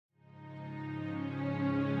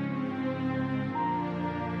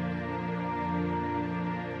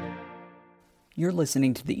You're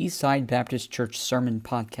listening to the Eastside Baptist Church Sermon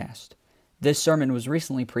Podcast. This sermon was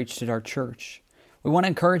recently preached at our church. We want to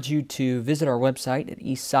encourage you to visit our website at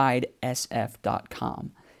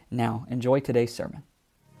eastsidesf.com. Now, enjoy today's sermon.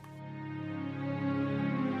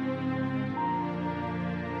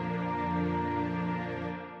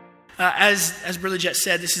 As Brother Jet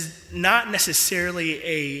said, this is not necessarily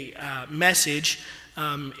a message.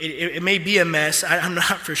 It may be a mess. I'm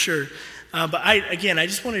not for sure. But I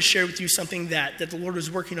just want to share with you something that the Lord was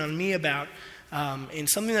working on me about, and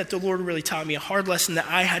something that the Lord really taught me, a hard lesson that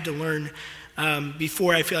I had to learn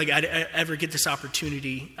before I feel like I'd ever get this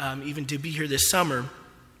opportunity, even to be here this summer.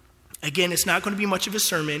 Again, it's not going to be much of a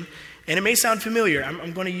sermon, and it may sound familiar.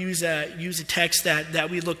 I'm going to use a text that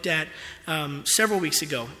we looked at several weeks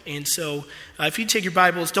ago. And so if you take your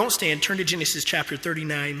Bibles, don't stand, turn to Genesis chapter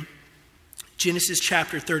 39. Genesis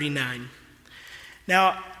chapter 39.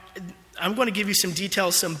 Now, I'm going to give you some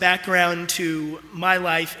details, some background to my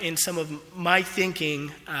life and some of my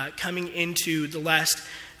thinking coming into the last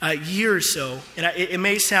year or so. And it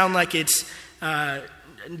may sound like it's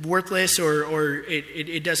worthless or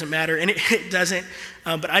it doesn't matter, and it doesn't.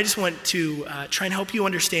 But I just want to try and help you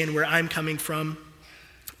understand where I'm coming from.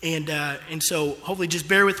 And so hopefully just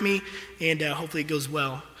bear with me, and hopefully it goes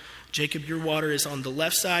well. Jacob, your water is on the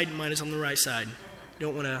left side, mine is on the right side.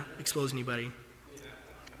 Don't want to expose anybody.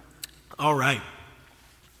 All right.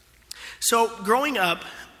 So growing up,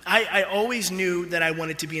 I always knew that I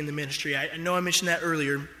wanted to be in the ministry. I know I mentioned that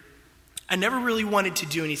earlier. I never really wanted to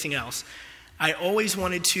do anything else. I always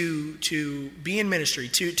wanted to be in ministry,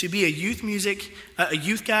 to be a youth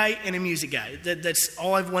guy and a music guy. That's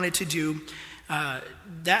all I've wanted to do.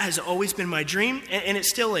 That has always been my dream, and it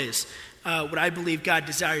still is what I believe God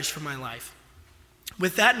desires for my life.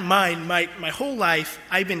 With that in mind, my whole life,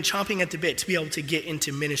 I've been chomping at the bit to be able to get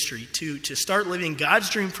into ministry, to start living God's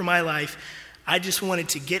dream for my life. I just wanted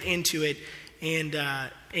to get into it, and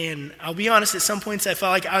I'll be honest, at some points I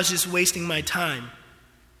felt like I was just wasting my time.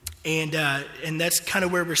 And that's kind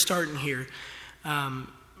of where we're starting here.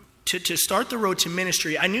 To start the road to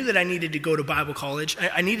ministry, I knew that I needed to go to Bible college.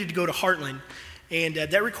 I needed to go to Heartland, and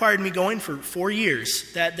that required me going for 4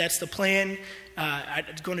 years. That's the plan. I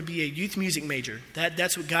was going to be a youth music major.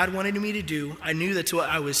 That's what God wanted me to do. I knew that's what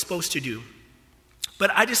I was supposed to do. But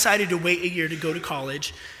I decided to wait a year to go to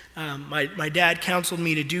college. My dad counseled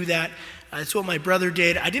me to do that. That's what my brother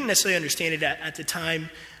did. I didn't necessarily understand it at the time.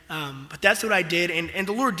 But that's what I did, and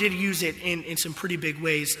the Lord did use it in some pretty big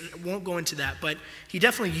ways. I won't go into that, but He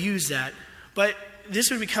definitely used that. But this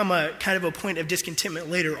would become a kind of a point of discontentment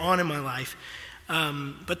later on in my life.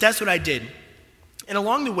 But that's what I did. And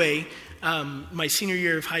along the way, my senior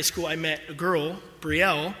year of high school, I met a girl,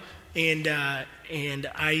 Brielle, and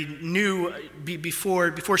I knew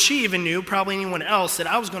before she even knew, probably anyone else, that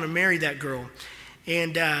I was going to marry that girl.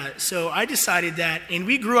 And so I decided that, and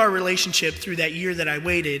we grew our relationship through that year that I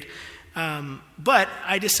waited, but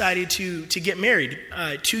I decided to get married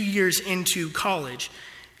 2 years into college.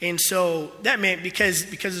 And so that meant because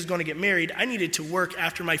I was going to get married, I needed to work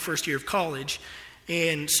after my first year of college.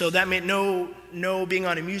 And so that meant no being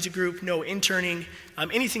on a music group, no interning,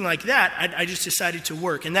 anything like that. I just decided to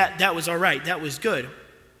work, and that was all right. That was good.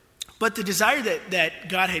 But the desire that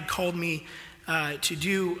God had called me to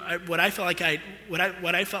do, what I felt like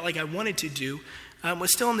I wanted to do,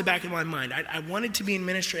 was still in the back of my mind. I wanted to be in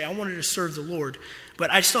ministry. I wanted to serve the Lord, but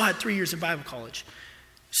I still had 3 years of Bible college.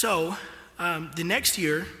 So the next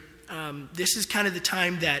year, this is kind of the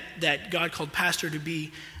time that God called Pastor to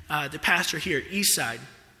be the pastor here at Eastside,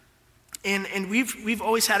 and we've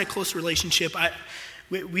always had a close relationship.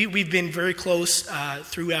 We've been very close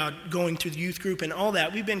throughout going through the youth group and all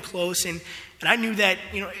that. We've been close, and I knew that,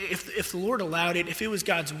 if the Lord allowed it, if it was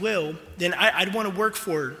God's will, then I'd want to work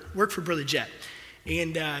for Brother Jet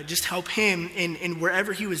and just help him. And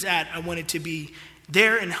wherever he was at, I wanted to be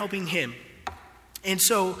there and helping him. And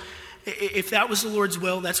so if that was the Lord's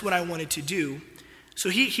will, that's what I wanted to do. So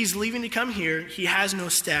he's leaving to come here. He has no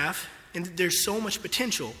staff, and there's so much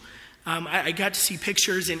potential. I got to see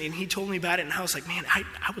pictures, and he told me about it, and I was like, man, I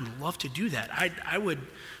would love to do that. I would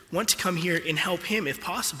want to come here and help him if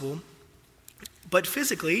possible. But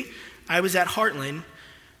physically, I was at Heartland.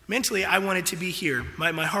 Mentally, I wanted to be here.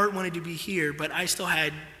 My heart wanted to be here, but I still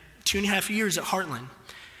had 2.5 years at Heartland.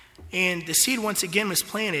 And the seed once again was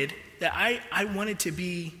planted that I wanted to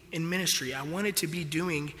be in ministry. I wanted to be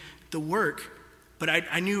doing the work, but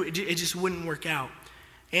I knew it just wouldn't work out.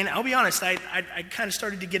 And I'll be honest, I kind of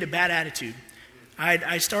started to get a bad attitude.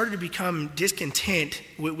 I started to become discontent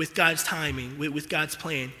with God's timing, with God's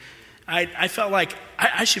plan. I felt like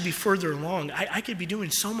I should be further along. I could be doing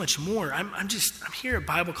so much more. I'm here at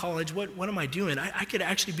Bible college. What am I doing? I could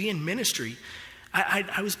actually be in ministry.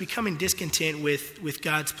 I was becoming discontent with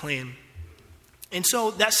God's plan. And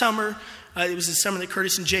so that summer, it was the summer that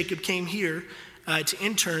Curtis and Jacob came here to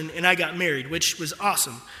intern, and I got married, which was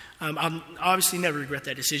awesome. I'll obviously never regret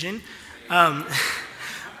that decision.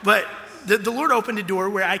 But the Lord opened a door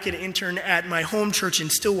where I could intern at my home church in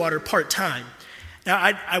Stillwater part-time. Now,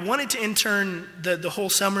 I wanted to intern the whole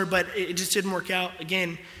summer, but it just didn't work out.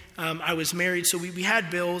 Again, I was married, so we had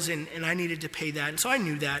bills, and I needed to pay that, and so I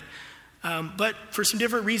knew that. But for some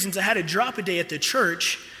different reasons, I had to drop a day at the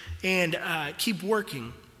church and keep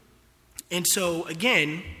working. And so,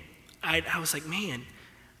 again, I was like, man,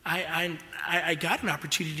 I got an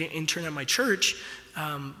opportunity to intern at my church,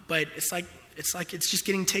 but it's like it's just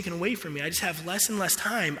getting taken away from me. I just have less and less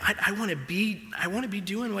time. I want to be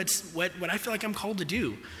doing what I feel like I'm called to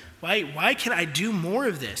do. Why can I do more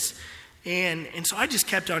of this? And so I just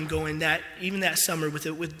kept on going even that summer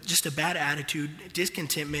with just a bad attitude,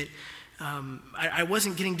 discontentment. I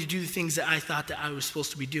wasn't getting to do the things that I thought that I was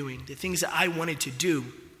supposed to be doing, the things that I wanted to do.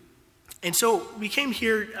 And so we came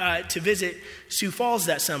here to visit Sioux Falls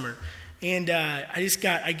that summer. And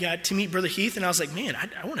I got to meet Brother Heath, and I was like, man,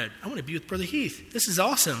 I want to be with Brother Heath. This is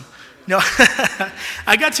awesome. No,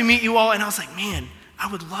 I got to meet you all, and I was like, man,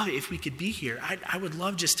 I would love it if we could be here. I would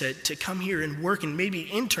love just to come here and work and maybe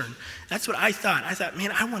intern. That's what I thought. I thought,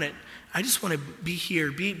 man, I just want to be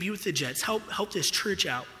here, be with the Jets, help this church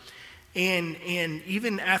out. And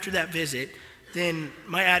even after that visit, then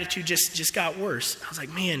my attitude just got worse. I was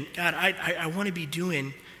like, man, God, I want to be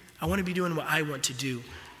doing what I want to do.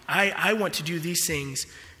 I want to do these things,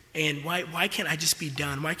 and why can't I just be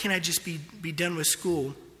done? Why can't I just be done with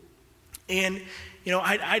school? And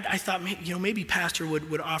I thought maybe Pastor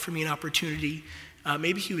would offer me an opportunity.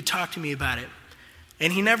 Maybe he would talk to me about it,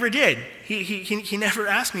 and he never did. He never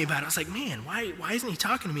asked me about it. I was like, man, why isn't he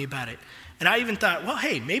talking to me about it? And I even thought, well,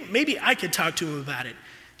 hey, maybe I could talk to him about it.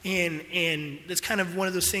 And that's kind of one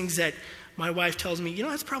of those things that my wife tells me,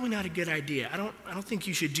 that's probably not a good idea. I don't think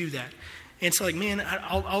you should do that. And so, like, man,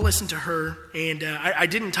 I'll listen to her. And I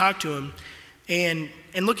didn't talk to him. And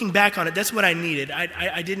looking back on it, that's what I needed.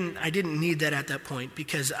 I didn't need that at that point,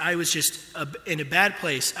 because I was just in a bad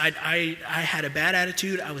place. I had a bad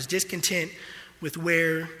attitude. I was discontent with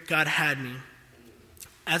where God had me.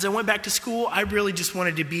 As I went back to school, I really just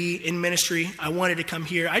wanted to be in ministry. I wanted to come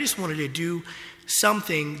here. I just wanted to do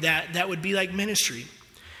something that would be like ministry.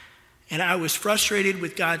 And I was frustrated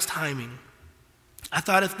with God's timing. I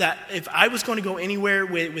thought if I was going to go anywhere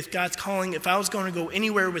with God's calling, if I was going to go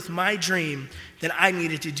anywhere with my dream, then I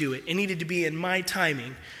needed to do it. It needed to be in my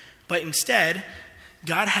timing. But instead,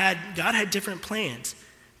 God had different plans.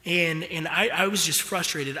 And I was just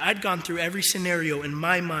frustrated. I'd gone through every scenario in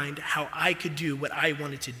my mind how I could do what I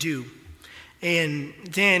wanted to do. And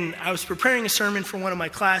then I was preparing a sermon for one of my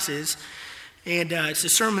classes, and it's a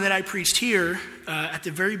sermon that I preached here at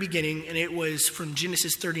the very beginning, and it was from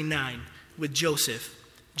Genesis 39 with Joseph.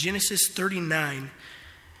 Genesis 39.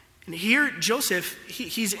 And here, Joseph,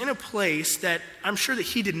 he's in a place that I'm sure that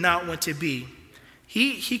he did not want to be.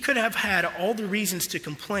 He could have had all the reasons to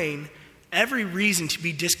complain, every reason to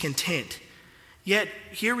be discontent. Yet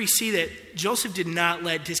here we see that Joseph did not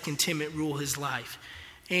let discontentment rule his life.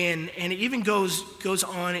 And it even goes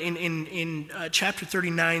on in chapter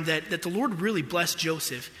 39 that the Lord really blessed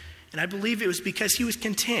Joseph. And I believe it was because he was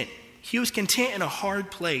content. He was content in a hard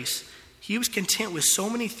place. He was content with so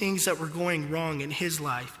many things that were going wrong in his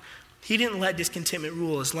life. He didn't let discontentment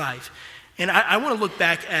rule his life. And I want to look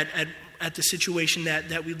back at the situation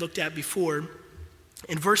that we looked at before.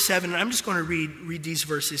 In verse 7, I'm just going to read these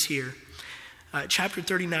verses here. Chapter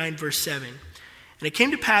 39, verse 7. And it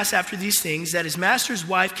came to pass after these things that his master's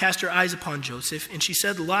wife cast her eyes upon Joseph, and she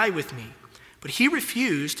said, Lie with me. But he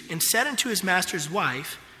refused, and said unto his master's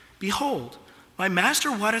wife, Behold, my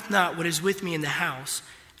master wotteth not what is with me in the house,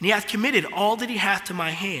 and he hath committed all that he hath to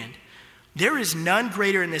my hand. There is none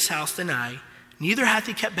greater in this house than I, neither hath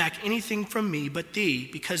he kept back anything from me but thee,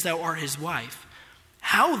 because thou art his wife.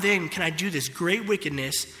 How then can I do this great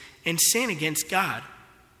wickedness and sin against God?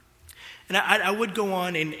 And I would go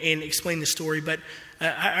on and explain the story, but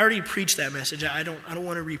I already preached that message. I don't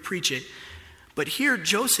want to re-preach it. But here,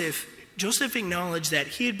 Joseph acknowledged that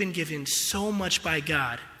he had been given so much by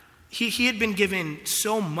God. He had been given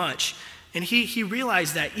so much, and he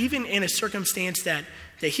realized that even in a circumstance that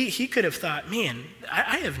he could have thought, man,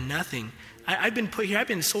 I have nothing. I've been put here. I've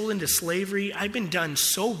been sold into slavery. I've been done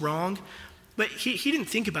so wrong. But he didn't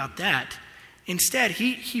think about that. Instead,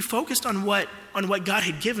 he focused on what God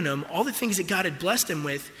had given him, all the things that God had blessed him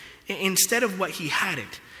with, instead of what he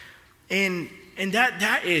hadn't. And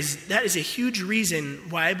that is a huge reason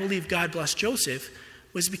why I believe God blessed Joseph,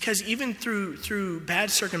 was because even through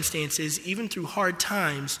bad circumstances, even through hard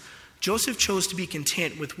times, Joseph chose to be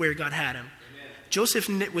content with where God had him. Amen. Joseph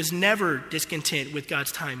was never discontent with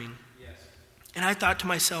God's timing. Yes. And I thought to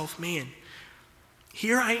myself, man,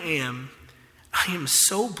 here I am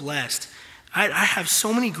so blessed. I have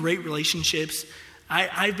so many great relationships.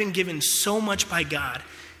 I've been given so much by God.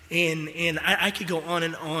 And I could go on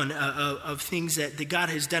and on of things that God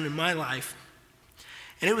has done in my life.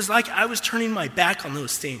 And it was like I was turning my back on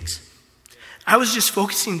those things. I was just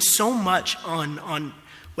focusing so much on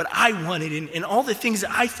what I wanted and all the things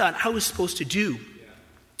that I thought I was supposed to do.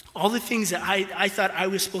 All the things that I thought I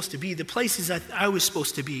was supposed to be, the places that I was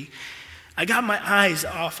supposed to be. I got my eyes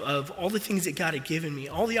off of all the things that God had given me,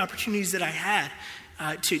 all the opportunities that I had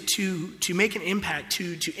to make an impact,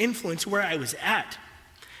 to influence where I was at.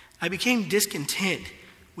 I became discontent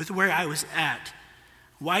with where I was at.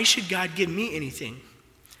 Why should God give me anything?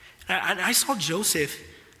 I saw Joseph,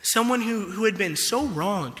 someone who had been so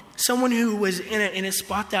wronged, someone who was in a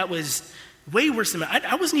spot that was way worse than mine.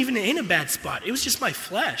 I wasn't even in a bad spot. It was just my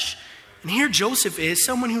flesh. And here Joseph is,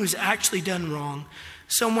 someone who has actually done wrong,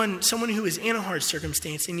 someone who is in a hard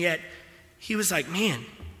circumstance, and yet he was like, man,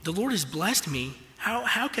 the Lord has blessed me.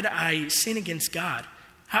 How could I sin against God?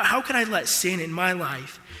 How could I let sin in my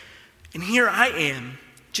life? And here I am,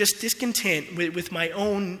 just discontent with my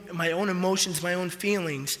own emotions, my own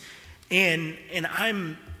feelings, and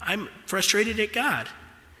I'm frustrated at God.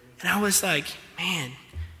 And I was like, man,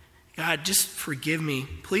 God, just forgive me.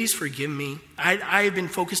 Please forgive me. I have been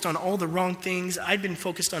focused on all the wrong things. I've been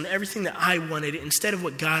focused on everything that I wanted instead of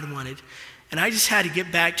what God wanted. And I just had to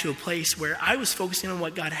get back to a place where I was focusing on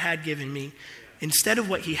what God had given me instead of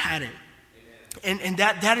what he hadn't. And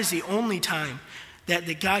that is the only time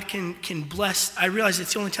that God can bless. I realize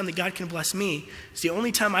it's the only time that God can bless me. It's the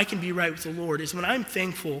only time I can be right with the Lord is when I'm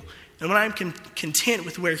thankful and when I'm content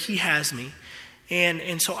with where he has me.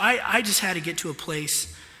 And so I just had to get to a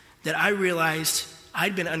place that I realized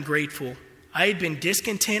I'd been ungrateful. I had been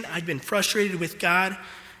discontent. I'd been frustrated with God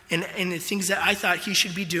and the things that I thought he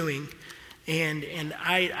should be doing. And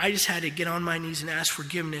I just had to get on my knees and ask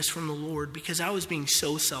forgiveness from the Lord because I was being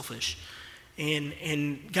so selfish.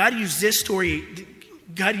 And God used this story,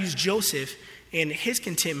 God used Joseph and his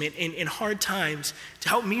contentment in hard times to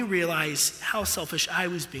help me realize how selfish I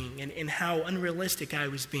was being and how unrealistic I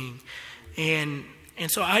was being. And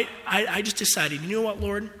so I just decided, you know what,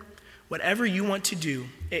 Lord? Whatever you want to do,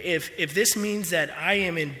 if this means that I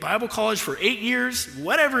am in Bible college for 8 years,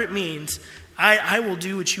 whatever it means, I will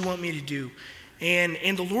do what you want me to do.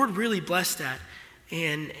 And the Lord really blessed that.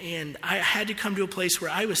 And I had to come to a place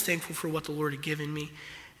where I was thankful for what the Lord had given me.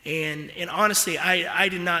 And honestly, I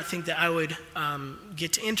did not think that I would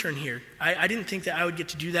get to intern here. I didn't think that I would get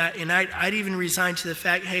to do that. And I'd even resigned to the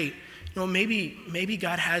fact, hey, maybe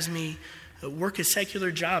God has me work a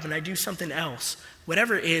secular job and I do something else.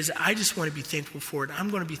 Whatever it is, I just want to be thankful for it. I'm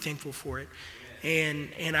going to be thankful for it.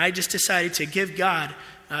 And I just decided to give God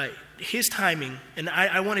his timing. And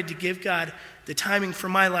I wanted to give God the timing for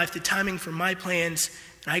my life, the timing for my plans.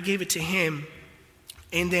 And I gave it to him.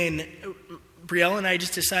 And then Brielle and I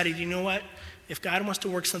just decided, you know what? If God wants to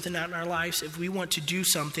work something out in our lives, if we want to do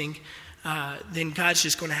something, then God's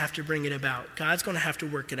just going to have to bring it about. God's going to have to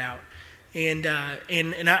work it out. And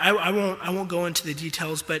I won't go into the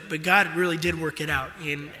details, but God really did work it out.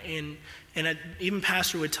 And even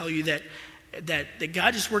Pastor would tell you that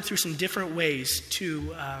God just worked through some different ways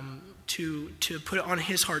to put it on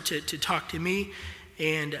his heart to talk to me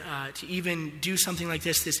and to even do something like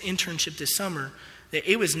this internship this summer. That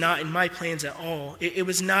it was not in my plans at all. It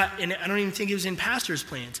was not, and I don't even think it was in Pastor's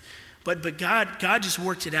plans. But God just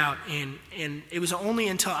worked it out, and it was only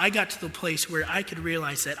until I got to the place where I could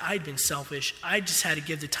realize that I'd been selfish. I just had to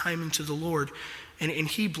give the timing to the Lord, and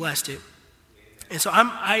he blessed it. And so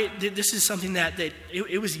this is something that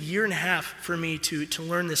it was a year and a half for me to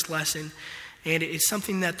learn this lesson, and it's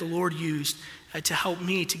something that the Lord used to help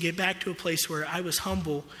me to get back to a place where I was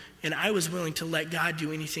humble and I was willing to let God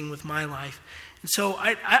do anything with my life. And so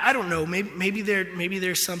I don't know. Maybe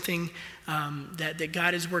there's something that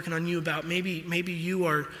God is working on you about. Maybe you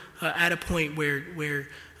are at a point where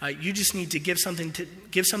you just need to give something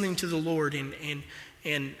to the Lord, and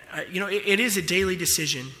it is a daily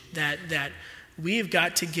decision that we have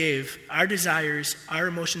got to give our desires, our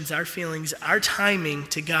emotions, our feelings, our timing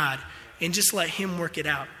to God, and just let Him work it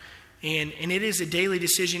out. And it is a daily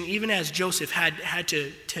decision, even as Joseph had to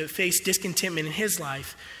face discontentment in his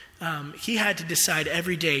life. he had to decide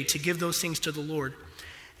every day to give those things to the Lord.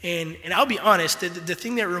 And I'll be honest, the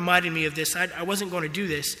thing that reminded me of this, I wasn't going to do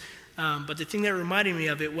this, but the thing that reminded me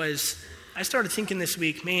of it was I started thinking this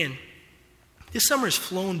week, man, this summer's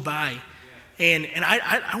flown by, and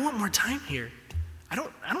I want more time here. I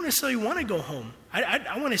don't necessarily want to go home.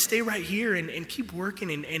 I want to stay right here and keep working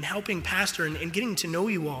and helping pastor and getting to know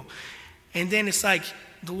you all. And then it's like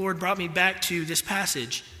the Lord brought me back to this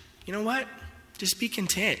passage. You know what? Just be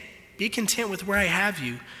content. Be content with where I have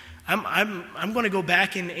you. I'm going to go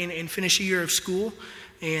back and finish a year of school,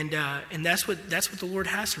 and that's what the Lord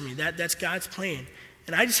has for me. That's God's plan,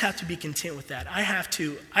 and I just have to be content with that. I have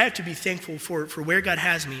to be thankful for where God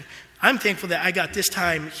has me. I'm thankful that I got this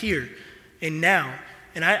time here and now,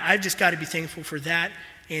 and I've just got to be thankful for that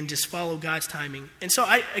and just follow God's timing. And so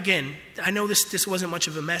I know this wasn't much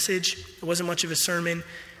of a message. It wasn't much of a sermon.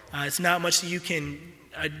 It's not much that you can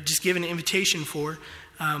just give an invitation for.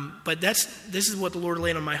 But this is what the Lord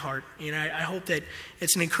laid on my heart, and I hope that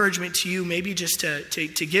it's an encouragement to you, maybe just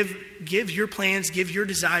to give your plans, give your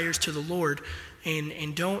desires to the Lord,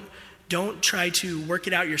 and don't try to work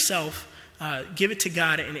it out yourself. Give it to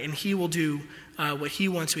God, and He will do what He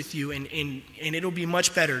wants with you, and it'll be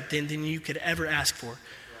much better than you could ever ask for.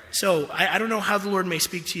 So I don't know how the Lord may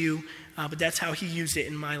speak to you, but that's how He used it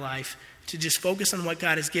in my life, to just focus on what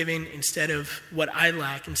God has given instead of what I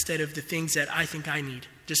lack, instead of the things that I think I need.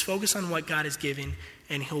 Just focus on what God has given,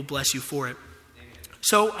 and He'll bless you for it. Amen.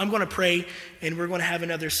 So I'm going to pray, and we're going to have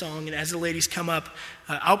another song. And as the ladies come up,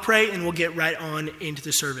 I'll pray, and we'll get right on into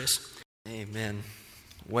the service. Amen.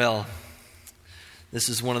 Well, this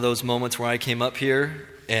is one of those moments where I came up here,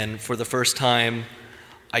 and for the first time,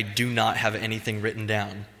 I do not have anything written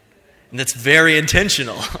down. And that's very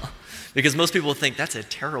intentional. Because most people think that's a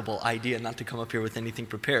terrible idea not to come up here with anything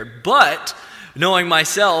prepared. But knowing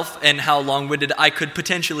myself and how long-winded I could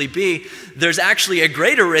potentially be, there's actually a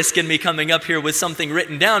greater risk in me coming up here with something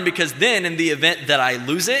written down, because then in the event that I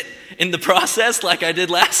lose it in the process like I did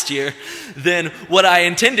last year, then what I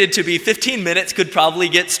intended to be 15 minutes could probably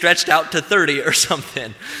get stretched out to 30 or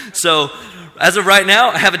something. So as of right now,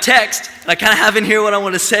 I have a text. I kind of have in here what I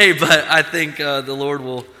want to say, but I think the Lord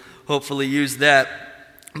will hopefully use that.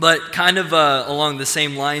 But kind of along the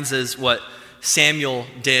same lines as what Samuel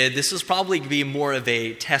did, this was probably be more of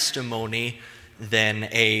a testimony than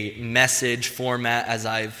a message format as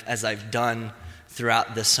I've done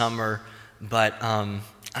throughout the summer. But I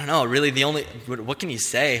don't know, really what can you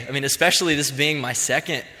say? I mean, especially this being my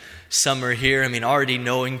second summer here. I mean, already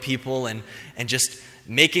knowing people and just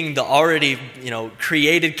making the already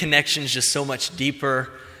created connections just so much deeper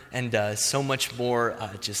and so much more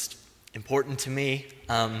just important to me.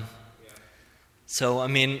 So I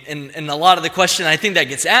mean, and a lot of the question I think that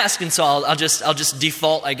gets asked, and so I'll just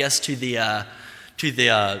default, I guess, to the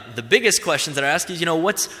biggest questions that are asked is,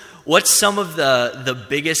 what's some of the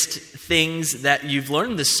biggest things that you've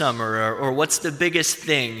learned this summer, or what's the biggest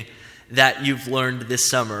thing that you've learned this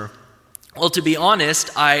summer? Well, to be honest,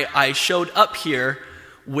 I showed up here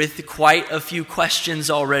with quite a few questions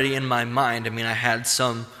already in my mind. I mean, I had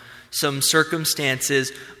some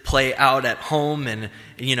circumstances play out at home, and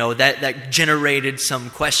that generated some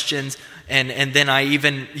questions, and then I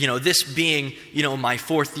even this being my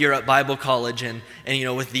fourth year at Bible college, and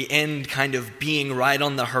with the end kind of being right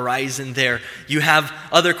on the horizon there, you have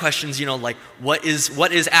other questions, like what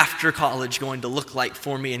is after college going to look like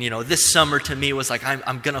for me? And this summer to me was like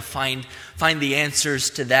I'm gonna find the answers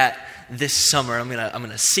to that this summer. I'm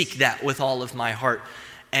gonna seek that with all of my heart,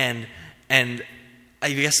 and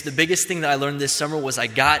I guess the biggest thing that I learned this summer was I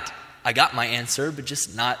got my answer, but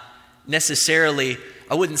just not necessarily,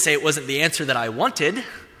 I wouldn't say it wasn't the answer that I wanted,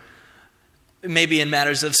 maybe in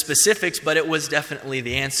matters of specifics, but it was definitely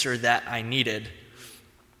the answer that I needed.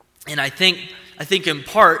 And I think in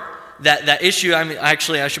part that issue, I mean,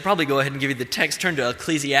 actually I should probably go ahead and give you the text. Turn to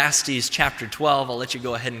Ecclesiastes chapter 12. I'll let you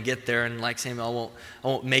go ahead and get there, and like Samuel, I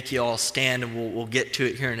won't make you all stand, and we'll get to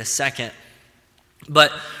it here in a second.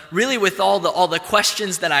 But really, with all the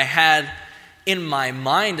questions that I had in my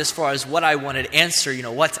mind as far as what I wanted to answer,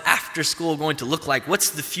 what's after school going to look like?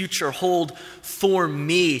 What's the future hold for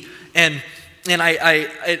me? And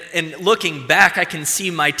looking back, I can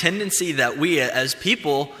see my tendency that we as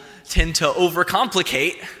people tend to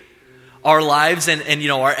overcomplicate our lives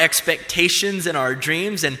and our expectations and our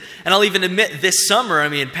dreams. And I'll even admit this summer, I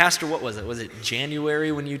mean, Pastor, what was it? Was it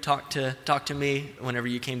January when you talked to me whenever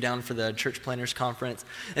you came down for the church planners conference?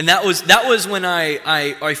 And that was when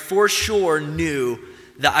I for sure knew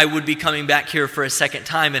that I would be coming back here for a second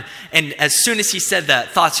time. And as soon as he said that,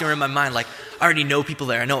 thoughts were in my mind like, I already know people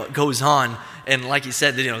there. I know what goes on. And like he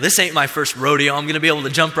said, this ain't my first rodeo. I'm going to be able to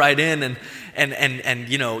jump right in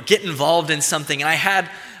and get involved in something. And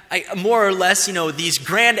I more or less, these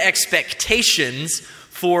grand expectations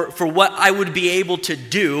for what I would be able to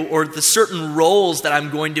do, or the certain roles that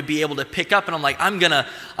I'm going to be able to pick up. And I'm like, I'm gonna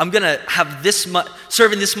have this much,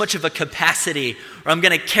 serve in this much of a capacity, or I'm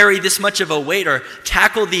gonna carry this much of a weight, or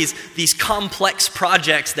tackle these complex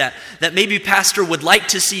projects that maybe pastor would like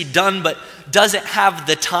to see done but doesn't have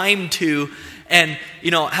the time to, and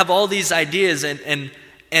have all these ideas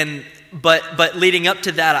But leading up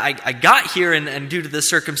to that, I got here, and due to the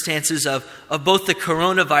circumstances of both the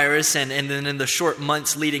coronavirus and then in the short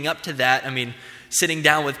months leading up to that, sitting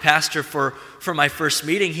down with Pastor for my first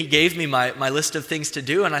meeting, he gave me my list of things to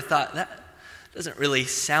do, and I thought, that doesn't really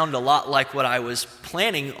sound a lot like what I was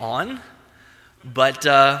planning on, but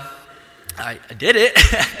I did it.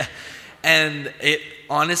 And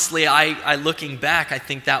honestly, I looking back, I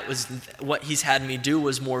think that was what he's had me do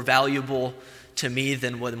was more valuable to me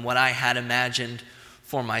than what I had imagined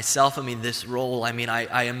for myself. This role, I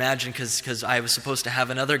imagined, because I was supposed to have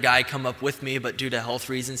another guy come up with me, but due to health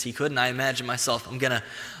reasons he couldn't. I imagined myself, I'm gonna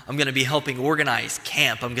be helping organize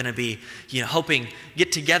camp. I'm gonna be helping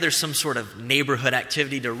get together some sort of neighborhood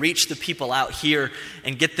activity to reach the people out here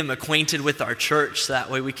and get them acquainted with our church, so that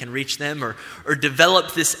way we can reach them, or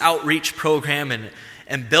develop this outreach program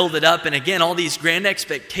and build it up. And again, all these grand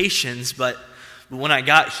expectations, but when I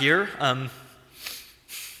got here,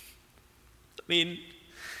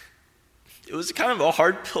 it was kind of a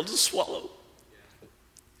hard pill to swallow.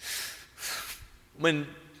 When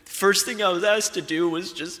first thing I was asked to do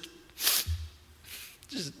was just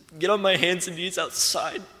get on my hands and knees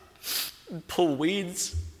outside and pull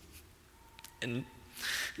weeds and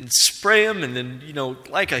spray them, and then,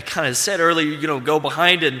 like I kind of said earlier, go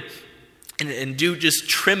behind and do just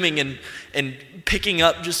trimming and picking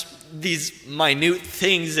up just these minute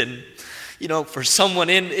things. And for someone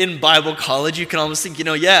in Bible college, you can almost think,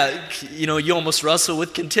 you almost wrestle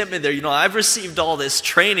with contentment there. I've received all this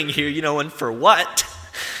training here, and for what?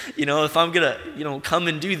 If I'm going to, come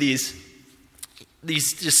and do these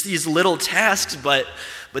little tasks, but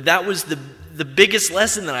that was the biggest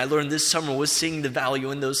lesson that I learned this summer, was seeing the value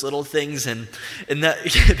in those little things, and that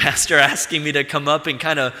pastor asking me to come up and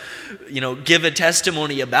kind of, give a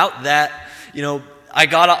testimony about that. I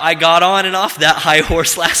got on and off that high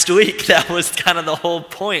horse last week. That was kind of the whole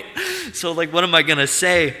point. So what am I going to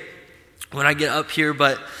say when I get up here?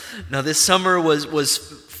 But no, this summer was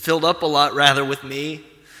filled up a lot rather with me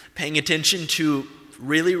paying attention to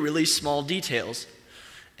really, really small details.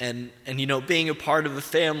 And being a part of a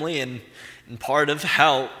family and part of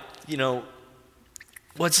how,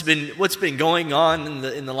 what's been going on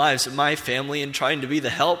in the lives of my family, and trying to be the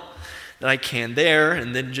help that I can there,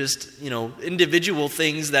 and then just, individual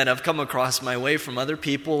things that have come across my way from other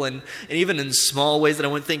people, and even in small ways that I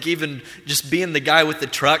wouldn't think, even just being the guy with the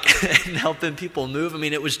truck and helping people move.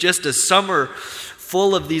 It was just a summer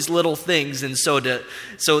full of these little things. And so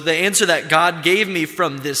the answer that God gave me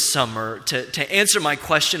from this summer to answer my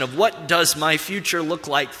question of what does my future look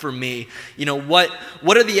like for me? What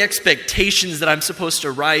are the expectations that I'm supposed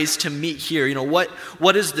to rise to meet here? What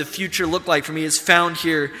does the future look like for me is found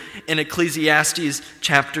here in Ecclesiastes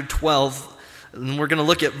chapter 12. And we're going to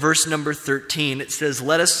look at verse number 13. It says,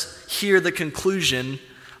 "Let us hear the conclusion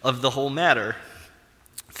of the whole matter.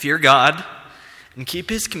 Fear God and keep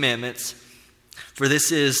his commandments, for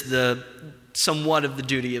this is the somewhat of the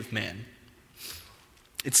duty of man."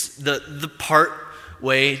 It's the part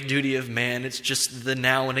way duty of man. It's just the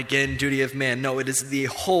now and again duty of man. No, it is the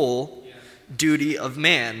whole duty of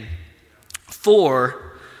man.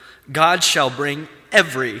 "For God shall bring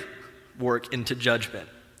every work into judgment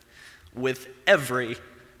with every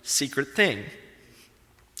secret thing,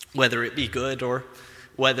 whether it be good or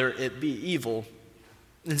whether it be evil."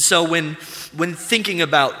 And so when thinking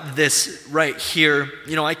about this right here,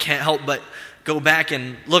 I can't help but go back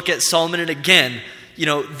and look at Solomon, and again,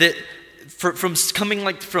 that from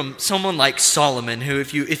coming from someone like Solomon, who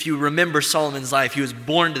if you remember Solomon's life, he was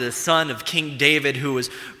born to the son of King David, who was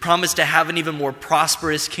promised to have an even more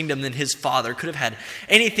prosperous kingdom than his father, could have had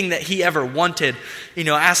anything that he ever wanted. He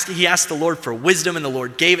asked the Lord for wisdom, and the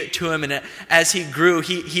Lord gave it to him. And as he grew,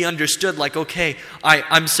 he understood, okay,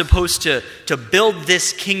 I'm supposed to build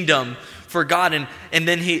this kingdom for God. And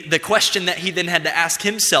then the question that he then had to ask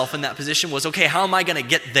himself in that position was, okay, how am I going to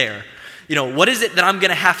get there? what is it that I'm going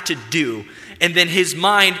to have to do? And then his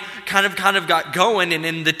mind kind of got going, and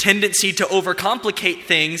in the tendency to overcomplicate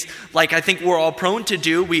things, like I think we're all prone to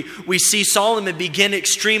do, we see Solomon begin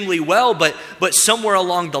extremely well, but somewhere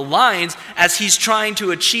along the lines, as he's trying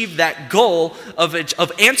to achieve that goal of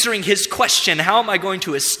answering his question, how am I going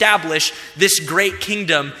to establish this great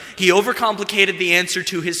kingdom? He overcomplicated the answer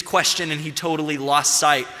to his question, and he totally lost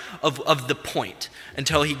sight of the point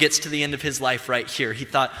until he gets to the end of his life right here. He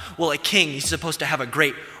thought, well, a king, he's supposed to have a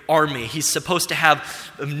great army. He's supposed to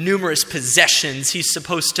have numerous possessions. He's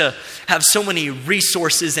supposed to have so many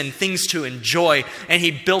resources and things to enjoy. And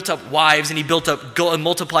he built up wives, and he built up gold, and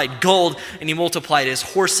multiplied gold, and he multiplied his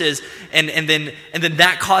horses. And then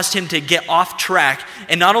that caused him to get off track.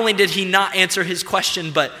 And not only did he not answer his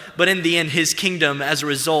question, but in the end, his kingdom, as a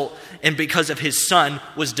result, and because of his son,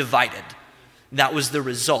 was divided. That was the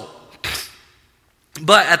result.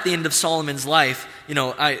 But at the end of Solomon's life,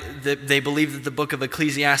 they believe that the book of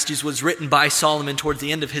Ecclesiastes was written by Solomon towards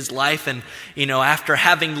the end of his life. And, after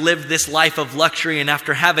having lived this life of luxury and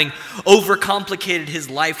after having overcomplicated his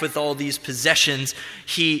life with all these possessions,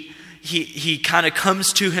 he kind of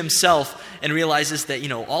comes to himself and realizes that,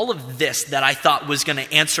 all of this that I thought was going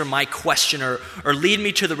to answer my question or lead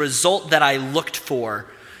me to the result that I looked for,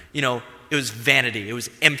 it was vanity. It was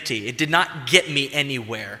empty. It did not get me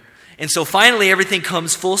anywhere. And so finally everything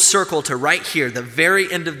comes full circle to right here, the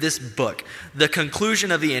very end of this book, the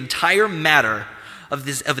conclusion of the entire matter of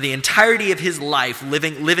the entirety of his life,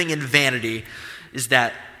 living in vanity, is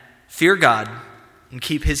that fear God and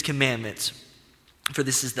keep his commandments, for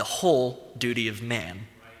this is the whole duty of man.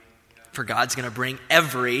 For God's going to bring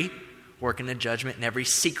every work into judgment and every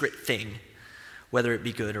secret thing, whether it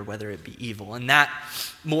be good or whether it be evil. And that,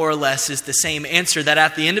 more or less, is the same answer that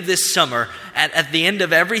at the end of this summer, at the end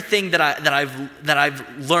of everything that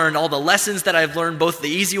I've learned, all the lessons that I've learned, both the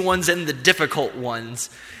easy ones and the difficult ones,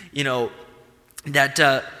 that's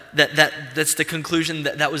the conclusion,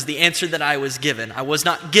 that was the answer that I was given. I was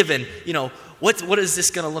not given, what is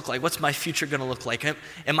this going to look like? What's my future going to look like?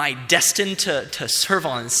 Am I destined to serve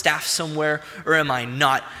on staff somewhere, or am I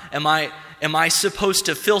not? Am I supposed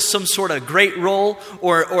to fill some sort of great role,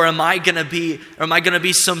 or am I going to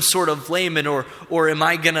be some sort of layman, or am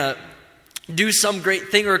I going to do some great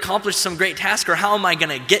thing or accomplish some great task, or how am I going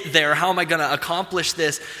to get there? How am I going to accomplish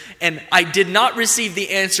this? And I did not receive the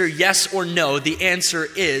answer yes or no. The answer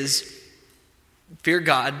is fear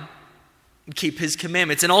God and keep his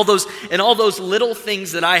commandments. And all those little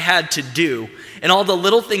things that I had to do, and all the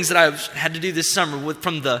little things that I've had to do this summer,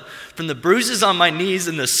 from the bruises on my knees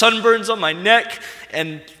and the sunburns on my neck,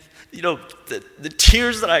 and the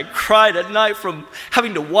tears that I cried at night from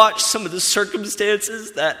having to watch some of the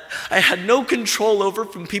circumstances that I had no control over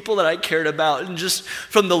from people that I cared about, and just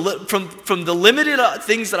from the limited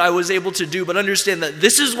things that I was able to do, but understand that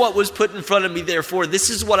this is what was put in front of me, therefore this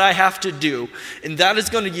is what I have to do, and that is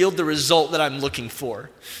going to yield the result that I'm looking for.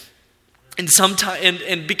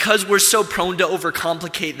 And because we're so prone to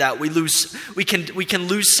overcomplicate that, we can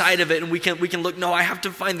lose sight of it, and we can look, no, I have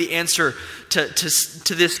to find the answer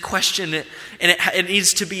to this question, and it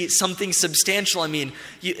needs to be something substantial. I mean,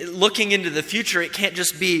 looking into the future, it can't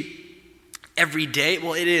just be every day.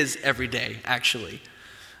 Well, it is every day, actually.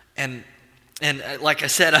 And like I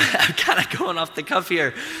said, I'm kind of going off the cuff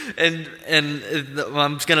here, and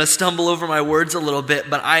I'm just going to stumble over my words a little bit,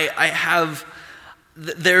 but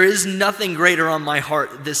there is nothing greater on my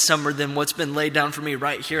heart this summer than what's been laid down for me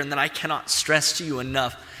right here, and that I cannot stress to you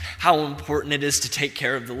enough how important it is to take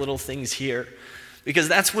care of the little things here, because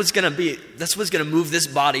that's what's going to move this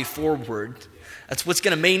body forward. That's what's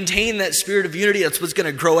going to maintain that spirit of unity. That's what's going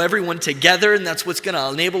to grow everyone together, and that's what's going to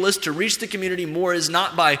enable us to reach the community more, is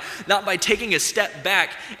not by taking a step back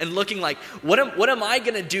and looking like, what am I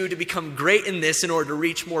going to do to become great in this in order to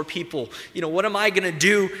reach more people? What am I going to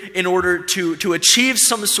do in order to achieve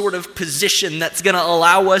some sort of position that's going to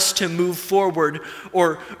allow us to move forward?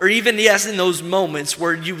 Or even, yes, in those moments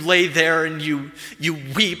where you lay there and you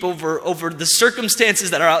weep over the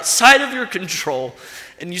circumstances that are outside of your control,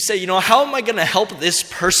 and you say, how am I going to help this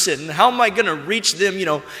person? How am I going to reach them?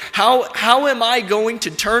 How am I going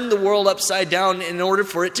to turn the world upside down in order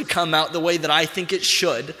for it to come out the way that I think it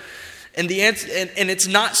should? And the answer, and it's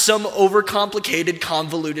not some overcomplicated,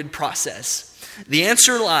 convoluted process. The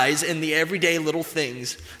answer lies in the everyday little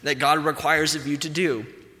things that God requires of you to do.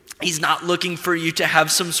 He's not looking for you to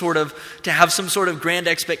have some sort of grand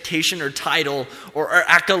expectation or title or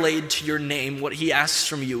accolade to your name. What he asks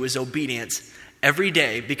from you is obedience every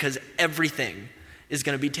day, because everything is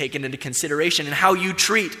going to be taken into consideration. And how you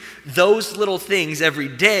treat those little things every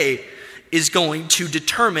day is going to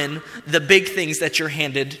determine the big things that you're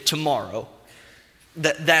handed tomorrow.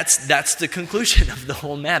 That's the conclusion of the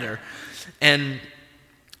whole matter. And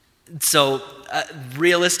so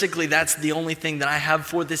realistically, that's the only thing that I have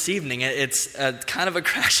for this evening. It's kind of a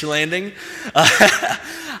crash landing.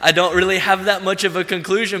 I don't really have that much of a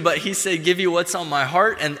conclusion, but he said, give you what's on my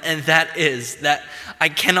heart, and that is that I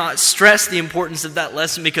cannot stress the importance of that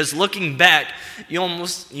lesson, because looking back, you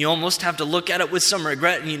almost have to look at it with some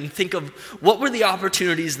regret and you think of what were the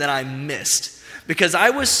opportunities that I missed. Because I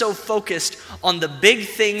was so focused on the big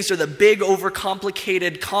things or the big,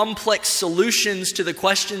 overcomplicated, complex solutions to the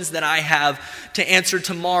questions that I have to answer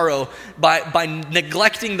tomorrow by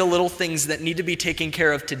neglecting the little things that need to be taken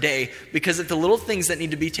care of today. Because if the little things that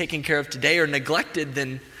need to be taken care of today are neglected,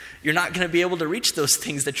 then you're not going to be able to reach those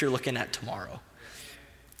things that you're looking at tomorrow.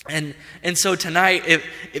 And so tonight, if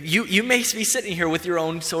you may be sitting here with your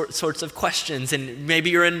own sorts of questions, and maybe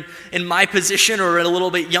you're in my position or a little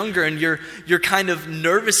bit younger, and you're kind of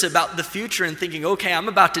nervous about the future and thinking, okay, I'm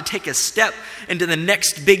about to take a step into the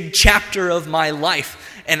next big chapter of my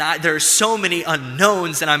life, and there are so many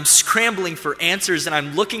unknowns, and I'm scrambling for answers, and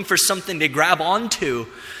I'm looking for something to grab onto.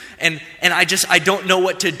 And I don't know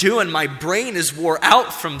what to do, and my brain is wore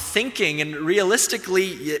out from thinking, and realistically,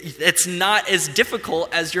 it's not as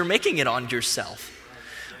difficult as you're making it on yourself.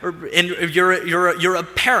 And you're a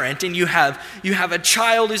parent, and you have a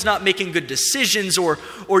child who's not making good decisions, or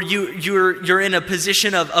you're in a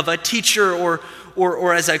position of a teacher or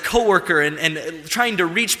as a coworker and trying to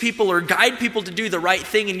reach people or guide people to do the right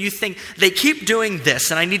thing, and you think they keep doing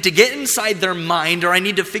this, and I need to get inside their mind, or I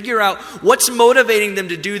need to figure out what's motivating them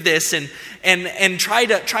to do this, and try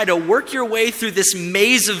to work your way through this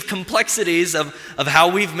maze of complexities of how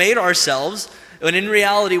we've made ourselves. And in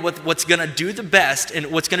reality, what's going to do the best and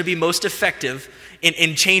what's going to be most effective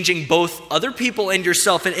in changing both other people and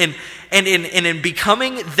yourself, and in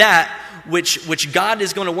becoming that which God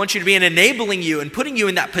is going to want you to be, and enabling you and putting you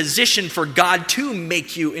in that position for God to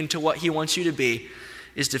make you into what He wants you to be,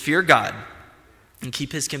 is to fear God and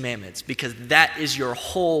keep His commandments, because that is your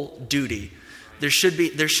whole duty. There should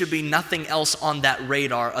be nothing else on that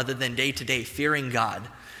radar other than day to day fearing God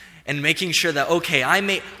and making sure that, okay, I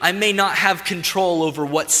may not have control over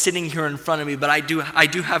what's sitting here in front of me, but I do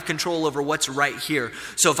have control over what's right here.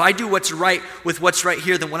 So if I do what's right with what's right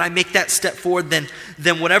here, then when I make that step forward, then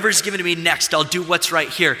whatever's given to me next, I'll do what's right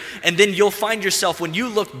here. And then you'll find yourself, when you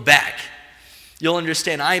look back, you'll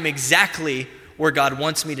understand I am exactly where God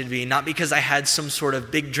wants me to be, not because I had some sort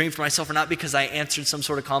of big dream for myself, or not because I answered some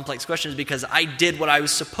sort of complex questions, because I did what I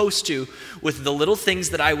was supposed to with the little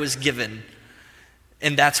things that I was given.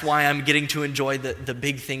 And that's why I'm getting to enjoy the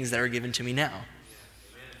big things that are given to me now.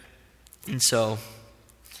 And so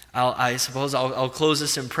I suppose I'll close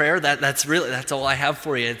this in prayer. That's all I have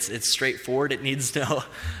for you. It's straightforward. It needs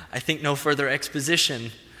no further exposition.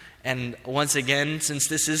 And once again, since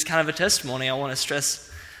this is kind of a testimony, I want to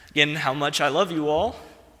stress again how much I love you all.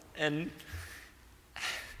 And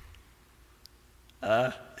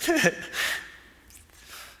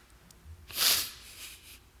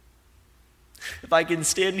if I can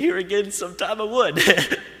stand here again sometime, I would.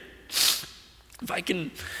 If I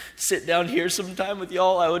can sit down here sometime with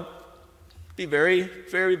y'all, I would be very,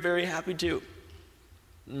 very, very happy to.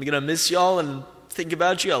 I'm going to miss y'all and think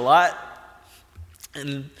about you a lot.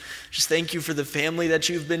 And just thank you for the family that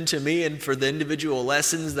you've been to me, and for the individual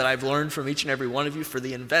lessons that I've learned from each and every one of you, for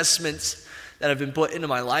the investments that have been put into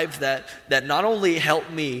my life that not only help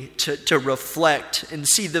me to reflect and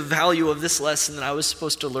see the value of this lesson that I was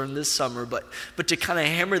supposed to learn this summer, but to kind of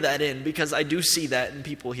hammer that in, because I do see that in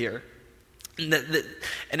people here. And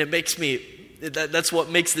it makes me, that's what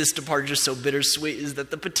makes this departure so bittersweet, is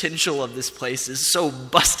that the potential of this place is so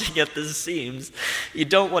busting at the seams. You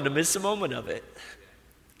don't want to miss a moment of it.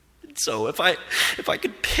 So if I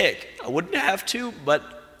could pick, I wouldn't have to,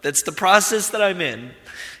 but that's the process that I'm in.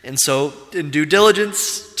 And so in due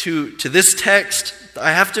diligence to this text,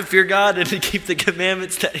 I have to fear God and to keep the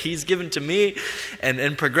commandments that He's given to me,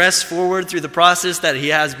 and progress forward through the process that He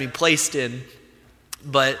has me placed in.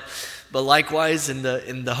 But likewise, in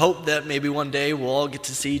the hope that maybe one day we'll all get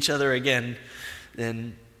to see each other again,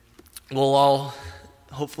 then we'll all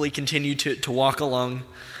hopefully continue to walk along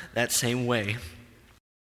that same way.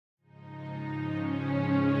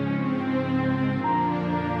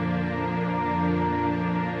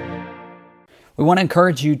 We want to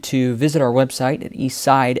encourage you to visit our website at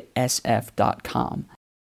eastsidesf.com.